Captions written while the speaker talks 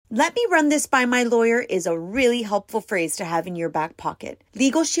Let me run this by my lawyer is a really helpful phrase to have in your back pocket.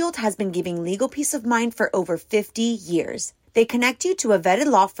 Legal Shield has been giving legal peace of mind for over 50 years. They connect you to a vetted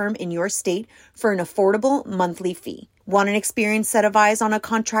law firm in your state for an affordable monthly fee. Want an experienced set of eyes on a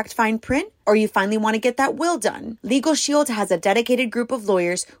contract fine print? Or you finally want to get that will done? Legal Shield has a dedicated group of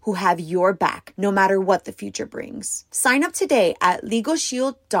lawyers who have your back, no matter what the future brings. Sign up today at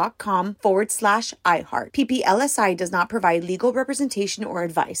LegalShield.com/iHeart. PPLSI does not provide legal representation or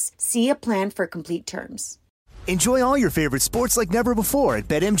advice. See a plan for complete terms. Enjoy all your favorite sports like never before at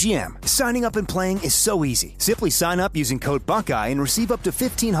BetMGM. Signing up and playing is so easy. Simply sign up using code Buckeye and receive up to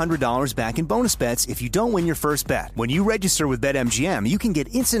 $1,500 back in bonus bets if you don't win your first bet. When you register with BetMGM, you can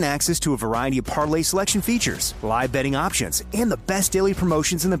get instant access to a variety of parlay selection features, live betting options, and the best daily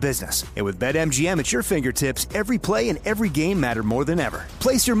promotions in the business. And with BetMGM at your fingertips, every play and every game matter more than ever.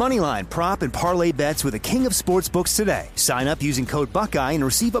 Place your moneyline, prop, and parlay bets with the king of sportsbooks today. Sign up using code Buckeye and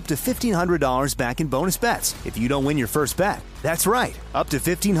receive up to $1,500 back in bonus bets if you don't win your first bet. That's right, up to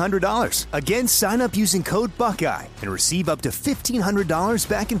 $1,500. Again, sign up using code Buckeye and receive up to $1,500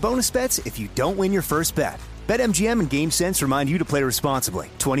 back in bonus bets if you don't win your first bet. BetMGM and GameSense remind you to play responsibly.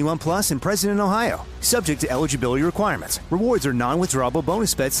 21 plus and present in Ohio. Subject to eligibility requirements. Rewards are non-withdrawable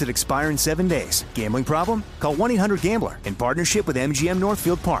bonus bets that expire in 7 days. Gambling problem? Call 1-800-GAMBLER in partnership with MGM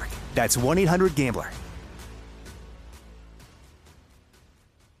Northfield Park. That's 1-800-GAMBLER.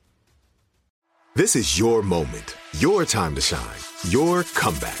 This is your moment, your time to shine, your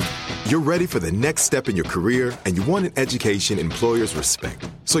comeback. You're ready for the next step in your career, and you want an education employers respect.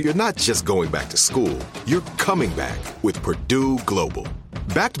 So you're not just going back to school, you're coming back with Purdue Global.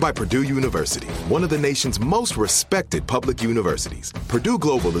 Backed by Purdue University, one of the nation's most respected public universities, Purdue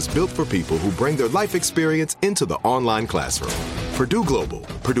Global is built for people who bring their life experience into the online classroom. Purdue Global,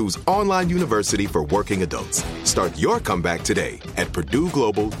 Purdue's online university for working adults. Start your comeback today at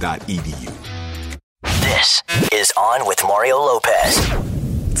purdueglobal.edu. This is On with Mario Lopez.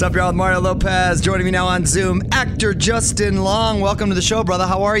 What's up, y'all? With Mario Lopez. Joining me now on Zoom, actor Justin Long. Welcome to the show, brother.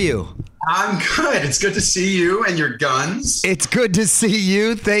 How are you? I'm good. It's good to see you and your guns. It's good to see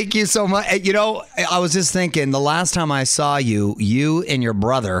you. Thank you so much. You know, I was just thinking, the last time I saw you, you and your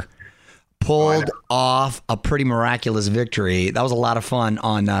brother pulled off a pretty miraculous victory. That was a lot of fun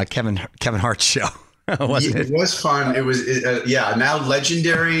on Kevin Hart's show, wasn't it? It was fun. It was, now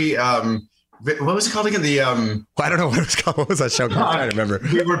legendary. What was it called again? I don't know what it was called. What was that show called? I don't remember.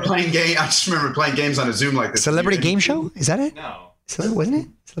 We were playing game. I just remember playing games on a Zoom like this. Celebrity Game Show? Is that it? No. Wasn't it?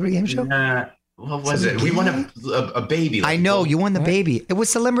 Celebrity Game Show? What was it? We won a baby. I know. You won the baby. It was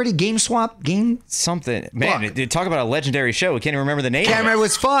Celebrity Game Swap Game something. Man, talk about a legendary show. We can't even remember the name. It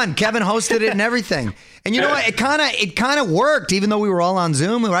was fun. Kevin hosted it and everything. And you know what? It kind of worked, even though we were all on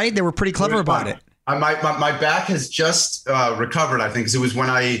Zoom, right? They were pretty clever about it. My back has just recovered, I think, because it was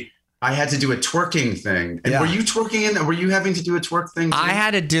when I had to do a twerking thing. And were you twerking were you having to do a twerk thing too? I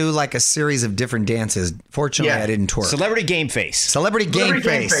had to do like a series of different dances. Fortunately, I didn't twerk. Celebrity Game Face. Celebrity Game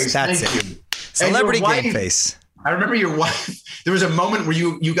Face. That's it. You. Celebrity Game Face. I remember your wife. There was a moment where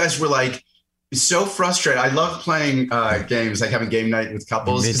you guys were like so frustrated. I love playing games, like having game night with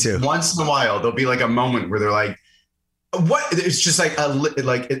couples. Me too. Once in a while, there'll be like a moment where they're like, what? It's just like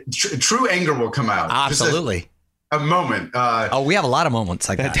true anger will come out. Absolutely. A moment. We have a lot of moments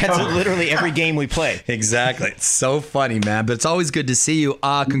like that. That's literally every game we play. Exactly. It's so funny, man. But it's always good to see you.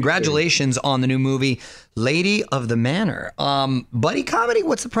 Congratulations on the new movie, Lady of the Manor. Buddy comedy?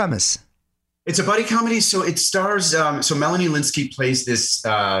 What's the premise? It's a buddy comedy. So it stars, Melanie Lynskey plays this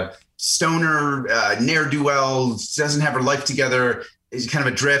stoner, ne'er-do-well, doesn't have her life together, is kind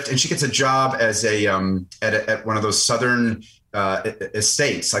of adrift. And she gets a job as at one of those southern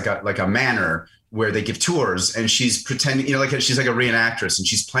estates, like a manor, where they give tours, and she's pretending, she's like a reenactress, and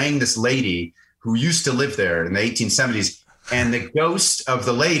she's playing this lady who used to live there in the 1870s. And the ghost of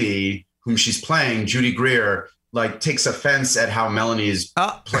the lady whom she's playing, Judy Greer, takes offense at how Melanie is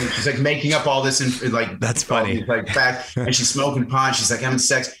playing. She's like making up all this and that's funny. Fact, and she's smoking pot. She's like having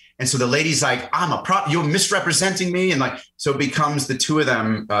sex. And so the lady's like, I'm a prop, you're misrepresenting me. And so it becomes the two of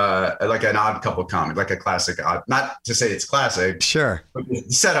them, like an odd couple comedy, like a classic odd, not to say it's classic. Sure. But the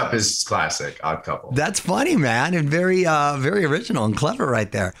setup is classic odd couple. That's funny, man. And very, very original and clever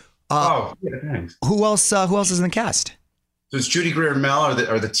right there. Thanks. Who else is in the cast? So it's Judy Greer and Mel are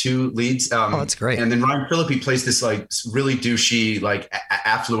the two leads. That's great. And then Ryan Phillippe plays this really douchey,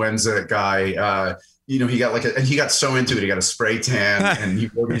 affluenza guy, he got so into it. He got a spray tan and he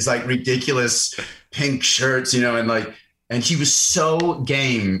wore these ridiculous pink shirts, and he was so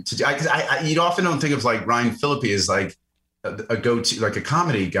game to do. You often don't think of Ryan Phillippe as a go-to, a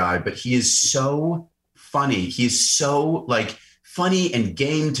comedy guy, but he is so funny. He is so funny and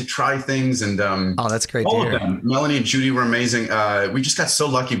game to try things. And oh, that's great all to hear. of them. Melanie and Judy were amazing. We just got so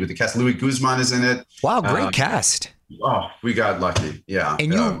lucky with the cast. Louis Guzman is in it. Wow, great cast. Oh, we got lucky. Yeah.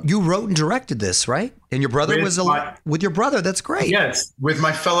 And you wrote and directed this, right? And your brother with your brother. That's great. Yes, with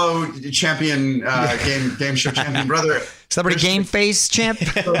my fellow champion, game show champion brother. Celebrity Game Face champ.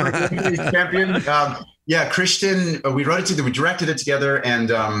 champion. Christian. We wrote it together. We directed it together.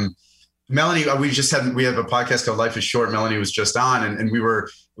 And Melanie, we have a podcast called Life is Short. Melanie was just on, and we were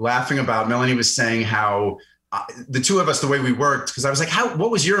laughing about, Melanie was saying how the two of us, the way we worked, because I was like,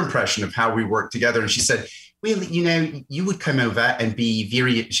 what was your impression of how we worked together? And she said, well, you would come over and be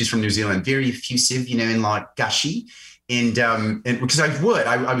she's from New Zealand, very effusive, and like gushy. And because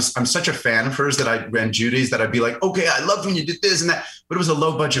I'm such a fan of hers and Judy's that I'd be like, okay, I loved when you did this and that, but it was a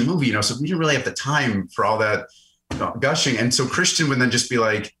low budget movie, so we didn't really have the time for all that gushing. And so Christian would then just be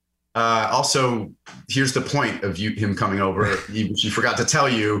like, also, here's the point of him coming over. She forgot to tell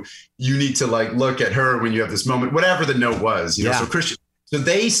you, you need to like look at her when you have this moment, whatever the note was, So Christian, so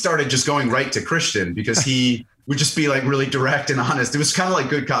they started just going right to Christian because he would just be like really direct and honest. It was kind of like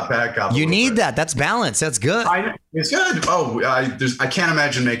good cop, bad cop. You need that. That's balance. That's good. It's good. Oh, I can't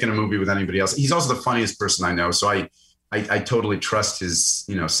imagine making a movie with anybody else. He's also the funniest person I know. So I totally trust his,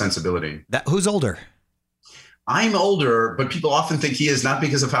 sensibility. Who's older? I'm older, but people often think he is, not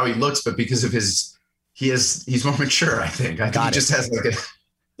because of how he looks, but because of he's more mature, I think. I think he just has like a...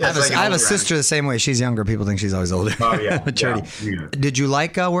 I have a sister the same way. She's younger. People think she's always older. Oh, yeah. Maturity. Yeah. Did you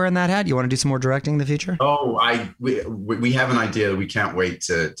like wearing that hat? You want to do some more directing in the future? Oh, we have an idea that we can't wait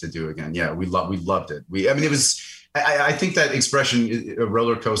to do again. Yeah, we loved it. It was... I think that expression, a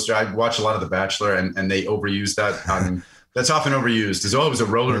roller coaster, I watch a lot of The Bachelor, and they overuse that on... That's often overused. It was a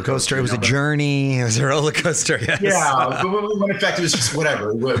roller coaster. It was a journey. It was a roller coaster. Yes. Yeah, but in fact, it was just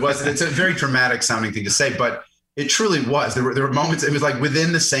whatever. It's a very dramatic sounding thing to say, but it truly was. There were moments. It was like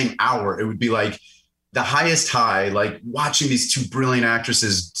within the same hour, it would be like the highest high, like watching these two brilliant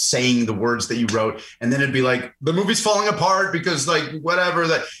actresses saying the words that you wrote, and then it'd be like the movie's falling apart because like whatever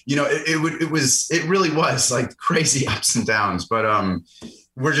that it really was like crazy ups and downs. But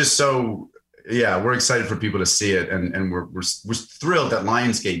we're just so. Yeah, we're excited for people to see it, and we're thrilled that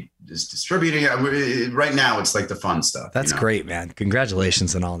Lionsgate is distributing it. Right now, it's like the fun stuff. That's great, man.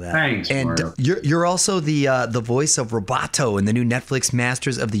 Congratulations on all that. Thanks. And Mario. You're also the voice of Roboto in the new Netflix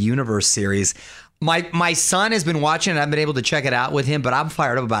Masters of the Universe series. My son has been watching it. I've been able to check it out with him, but I'm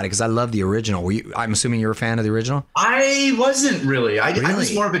fired up about it because I love the original. I'm assuming you're a fan of the original? I wasn't really. I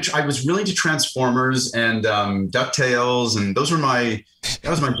was more of I was really into Transformers and DuckTales, and that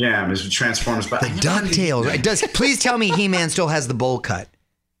was my jam, is Transformers. But the DuckTales. Please tell me He-Man still has the bowl cut.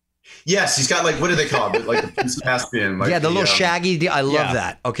 Yes, he's got what do they call it? Like the Prince Caspian. The little shaggy. I love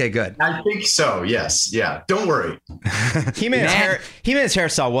that. Okay, good. I think so. Yes. Yeah. Don't worry. He-Man's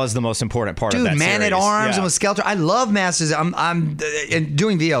hairstyle was the most important part of that series. Man at Arms and with Skeletor. I love Masters. I'm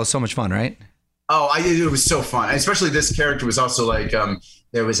doing VO is so much fun, right? Oh, it was so fun. Especially this character was also like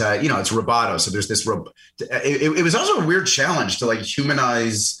there was it's Roboto. So there's this it was also a weird challenge to like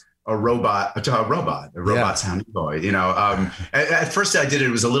humanize a robot sounding boy, at first I did it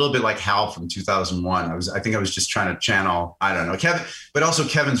was a little bit like Hal from 2001. I think I was just trying to channel, I don't know, Kevin, but also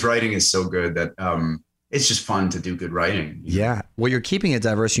Kevin's writing is so good that it's just fun to do good writing. Yeah. Well, you're keeping it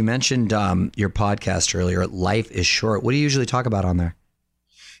diverse. You mentioned your podcast earlier, Life is Short. What do you usually talk about on there?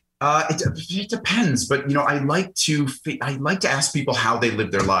 It depends, but I like to ask people how they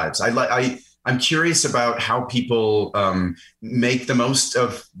live their lives. I'm curious about how people make the most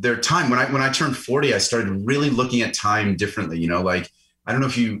of their time. When I turned 40, I started really looking at time differently. Like, I don't know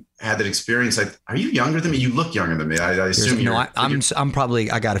if you had that experience. Are you younger than me? You look younger than me. I assume I'm probably,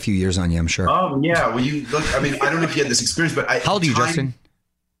 I got a few years on you, I'm sure. Oh yeah. Well, you look, I don't know if you had this experience, but how old are you, Justin?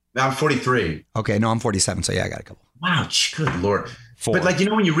 I'm 43. Okay. No, I'm 47. So yeah, I got a couple. Wow. Good Lord. 4. But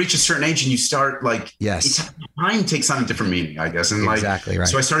when you reach a certain age and you start time takes on a different meaning, I guess. And exactly right.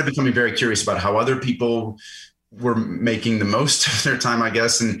 So I started becoming very curious about how other people were making the most of their time, I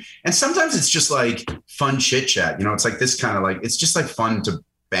guess. And sometimes it's just like fun chit chat, it's like this kind of it's just like fun to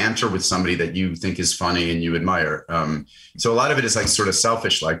banter with somebody that you think is funny and you admire. So a lot of it is like sort of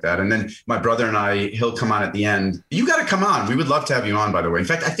selfish like that. And then my brother and he'll come on at the end. You got to come on. We would love to have you on, by the way. In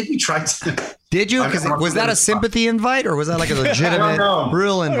fact, I think we tried to. Did you? Was that a sympathy invite or was that like a legitimate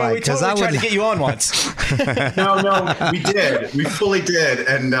real invite? Because I tried to get you on once. No, we did. We fully did.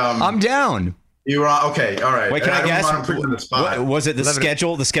 And I'm down. You were on. Okay. All right. Wait, can I guess? Was it the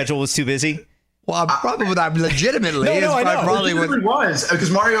schedule? The schedule was too busy? Well, legitimately. No, I know. It really was because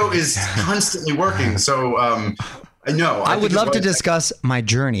Mario is constantly working. So, no. I would love to discuss my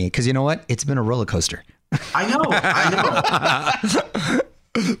journey because you know what? It's been a roller coaster. I know.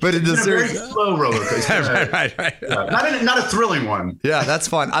 But in the It's a very series, slow roller coaster. right. Yeah, not a thrilling one. Yeah, that's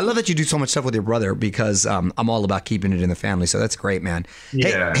fun. I love that you do so much stuff with your brother because I'm all about keeping it in the family. So that's great, man.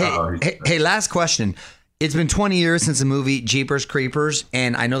 Yeah. Hey, last question. It's been 20 years since the movie Jeepers Creepers,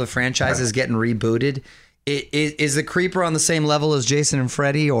 and I know the franchise is getting rebooted. Is the Creeper on the same level as Jason and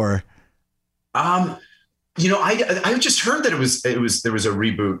Freddy, or? I just heard that there was a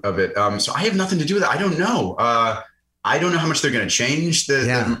reboot of it. So I have nothing to do with it. I don't know. I don't know how much they're going to change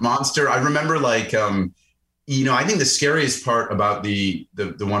the monster. I remember I think the scariest part about the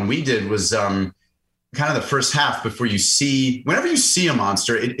one we did was kind of the first half whenever you see a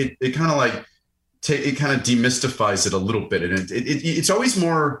monster, it kind of it kind of demystifies it a little bit. And it's always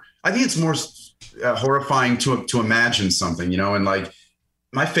more, I think it's more horrifying to imagine something, and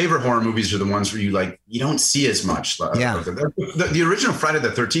my favorite horror movies are the ones where you don't see as much. The original Friday the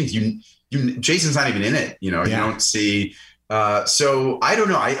 13th, Jason's not even in it. You don't see. So I don't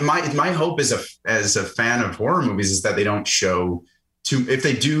know. My hope as a fan of horror movies is that they don't show if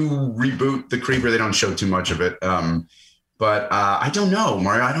they do reboot the Creeper, they don't show too much of it. But I don't know,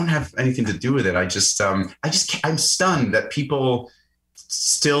 Mario. I don't have anything to do with it. I'm stunned that people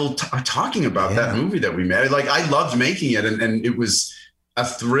still are talking about that movie that we made. I loved making it, and it was a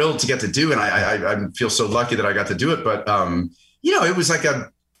thrill to get to do, and I feel so lucky that I got to do it. But it was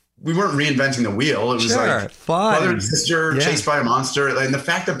we weren't reinventing the wheel. It was fun. Brother and sister chased by a monster, and the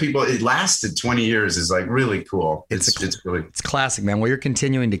fact that it lasted 20 years is really cool. It's classic, man. Well, you're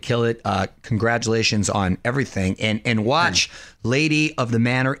continuing to kill it. Congratulations on everything, and watch Lady of the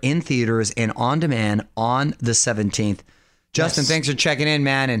Manor in theaters and on demand on the 17th. Justin, thanks for checking in,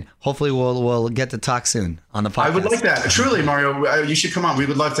 man, and hopefully we'll get to talk soon on the podcast. I would like that. Truly, Mario, you should come on. We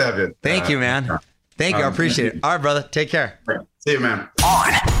would love to have it. Thank you, man. Thank you. I appreciate it. All right, brother. Take care. See you, man.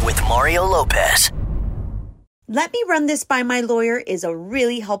 On with Mario Lopez. Let me run this by my lawyer is a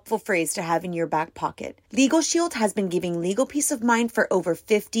really helpful phrase to have in your back pocket. Legal Shield has been giving legal peace of mind for over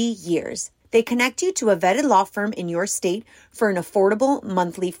 50 years. They connect you to a vetted law firm in your state for an affordable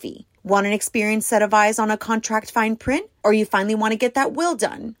monthly fee. Want an experienced set of eyes on a contract fine print? Or you finally want to get that will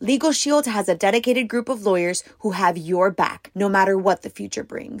done? Legal Shield has a dedicated group of lawyers who have your back, no matter what the future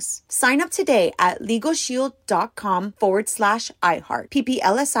brings. Sign up today at LegalShield.com/iHeart.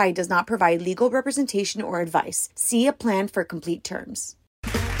 PPLSI does not provide legal representation or advice. See a plan for complete terms.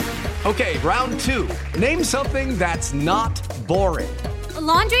 Okay, round two. Name something that's not boring. A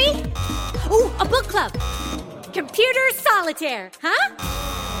laundry? Ooh, a book club. Computer solitaire, huh?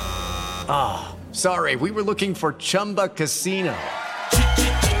 Sorry, we were looking for Chumba Casino.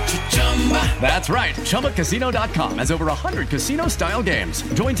 That's right. ChumbaCasino.com has over 100 casino-style games.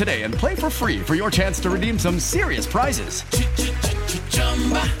 Join today and play for free for your chance to redeem some serious prizes.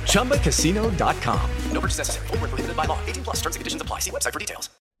 ChumbaCasino.com. No purchase necessary. Void where prohibited by law. 18+ terms and conditions apply. See website for details.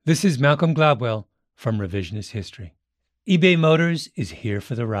 This is Malcolm Gladwell from Revisionist History. eBay Motors is here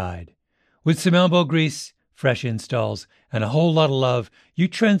for the ride. With some elbow grease, fresh installs, and a whole lot of love, you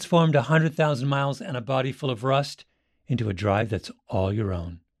transformed 100,000 miles and a body full of rust into a drive that's all your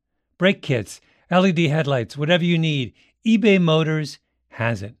own. Brake kits, LED headlights, whatever you need, eBay Motors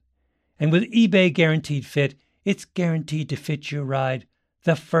has it. And with eBay Guaranteed Fit, it's guaranteed to fit your ride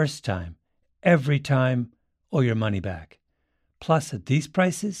the first time, every time, or your money back. Plus, at these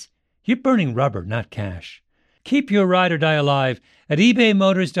prices, you're burning rubber, not cash. Keep your ride or die alive at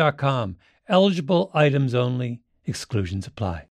ebaymotors.com. Eligible items only. Exclusions apply.